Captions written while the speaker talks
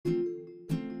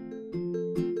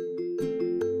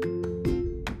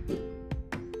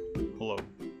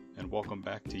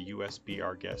welcome back to USB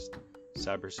Our Guest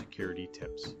Cybersecurity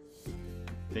Tips.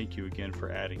 Thank you again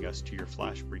for adding us to your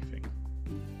flash briefing.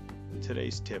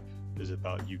 Today's tip is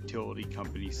about utility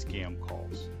company scam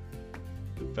calls.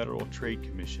 The Federal Trade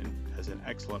Commission has an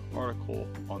excellent article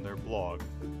on their blog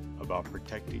about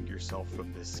protecting yourself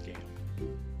from this scam.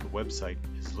 The website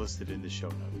is listed in the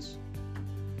show notes.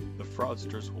 The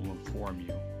fraudsters will inform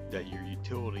you that your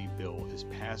utility bill is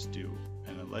past due,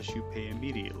 and unless you pay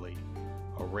immediately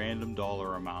a random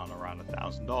dollar amount around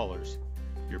 $1,000,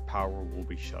 your power will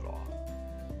be shut off.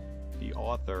 The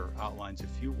author outlines a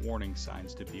few warning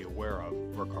signs to be aware of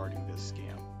regarding this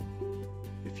scam.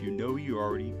 If you know you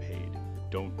already paid,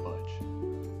 don't budge.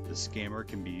 The scammer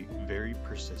can be very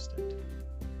persistent.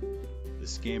 The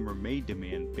scammer may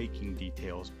demand banking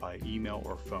details by email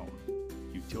or phone.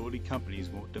 Utility companies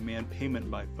won't demand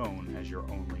payment by phone as your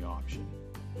only option.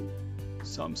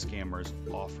 Some scammers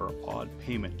offer odd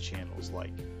payment channels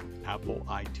like Apple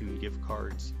iTunes gift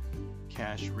cards,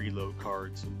 cash reload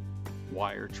cards,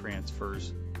 wire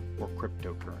transfers, or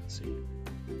cryptocurrency.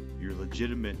 Your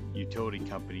legitimate utility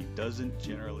company doesn't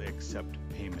generally accept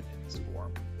payment in this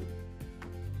form.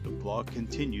 The blog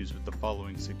continues with the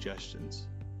following suggestions.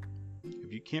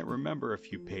 If you can't remember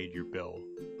if you paid your bill,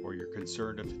 or you're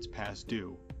concerned if it's past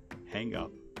due, hang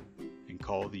up and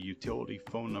call the utility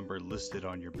phone number listed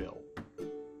on your bill.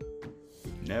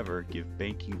 Never give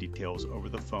banking details over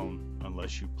the phone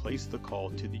unless you place the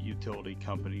call to the utility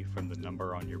company from the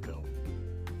number on your bill.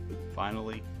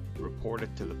 Finally, report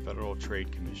it to the Federal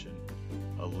Trade Commission.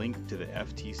 A link to the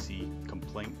FTC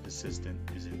complaint assistant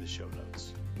is in the show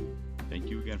notes. Thank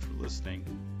you again for listening.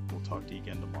 We'll talk to you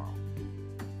again tomorrow.